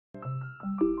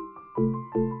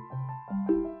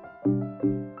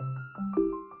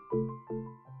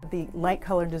light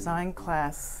color design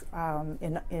class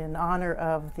in honor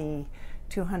of the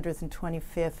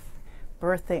 225th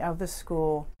birthday of the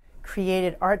school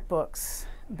created art books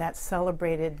that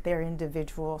celebrated their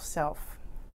individual self.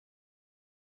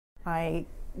 I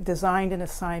designed an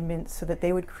assignment so that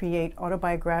they would create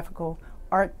autobiographical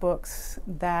art books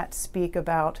that speak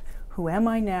about who am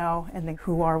I now and then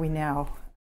who are we now.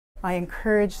 I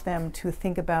encourage them to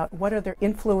think about what are their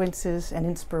influences and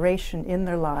inspiration in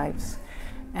their lives,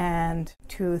 and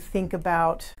to think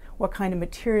about what kind of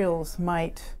materials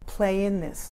might play in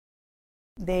this.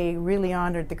 They really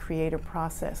honored the creative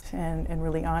process and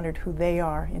really honored who they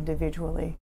are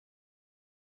individually.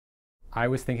 I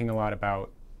was thinking a lot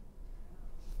about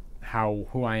how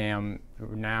who I am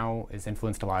now is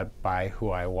influenced a lot by who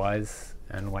I was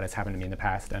and what has happened to me in the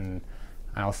past. And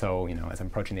I also, as I'm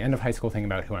approaching the end of high school, thinking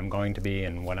about who I'm going to be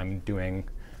and what I'm doing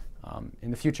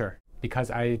in the future.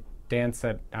 Because I dance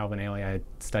at Alvin Ailey, I've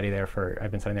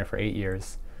been studying there for 8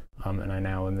 years, and I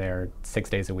now am there 6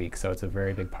 days a week, so it's a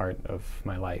very big part of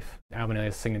my life. Alvin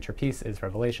Ailey's signature piece is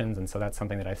Revelations, and so that's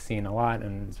something that I've seen a lot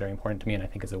and is very important to me, and I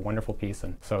think is a wonderful piece.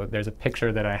 And so there's a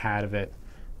picture that I had of it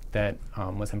that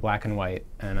was in black and white,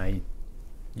 and I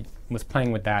was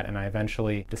playing with that, and I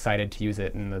eventually decided to use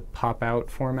it in the pop-out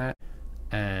format,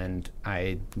 and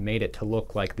I made it to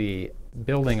look like the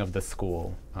building of the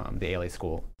school, the Ailey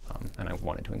School, and I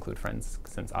wanted to include Friends,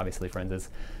 since obviously Friends is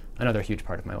another huge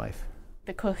part of my life.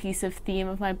 The cohesive theme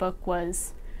of my book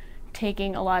was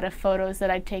taking a lot of photos that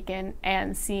I'd taken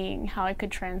and seeing how I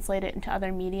could translate it into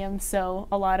other mediums. So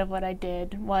a lot of what I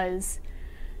did was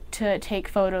to take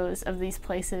photos of these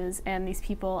places and these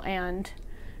people and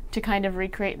to kind of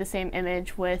recreate the same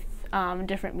image with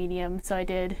different mediums. So I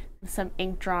did some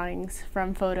ink drawings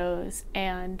from photos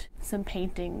and some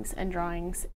paintings and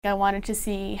drawings. I wanted to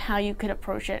see how you could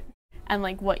approach it and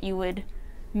like what you would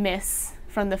miss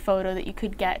from the photo that you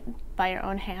could get by your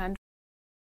own hand.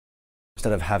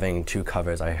 Instead of having two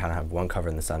covers, I kind of have one cover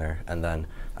in the center, and then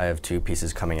I have two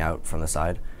pieces coming out from the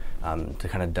side to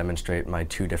kind of demonstrate my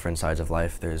two different sides of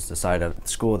life. There's the side of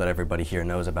school that everybody here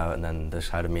knows about, and then the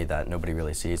side of me that nobody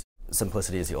really sees.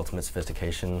 Simplicity is the ultimate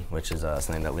sophistication, which is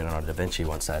something that Leonardo da Vinci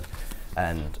once said.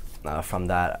 And from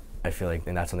that, I feel like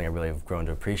that's something I really have grown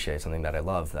to appreciate, something that I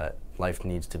love, that life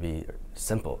needs to be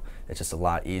simple. It's just a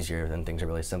lot easier when things are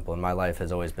really simple. And my life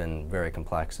has always been very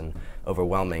complex and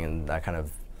overwhelming, and that kind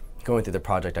of going through the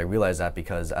project, I realized that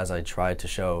because as I tried to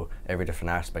show every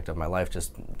different aspect of my life,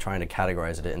 just trying to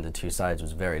categorize it into two sides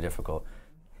was very difficult.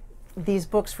 These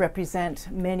books represent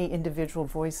many individual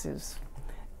voices,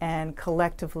 and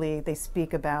collectively they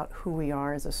speak about who we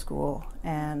are as a school,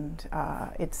 and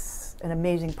it's an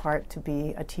amazing part to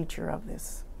be a teacher of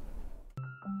this.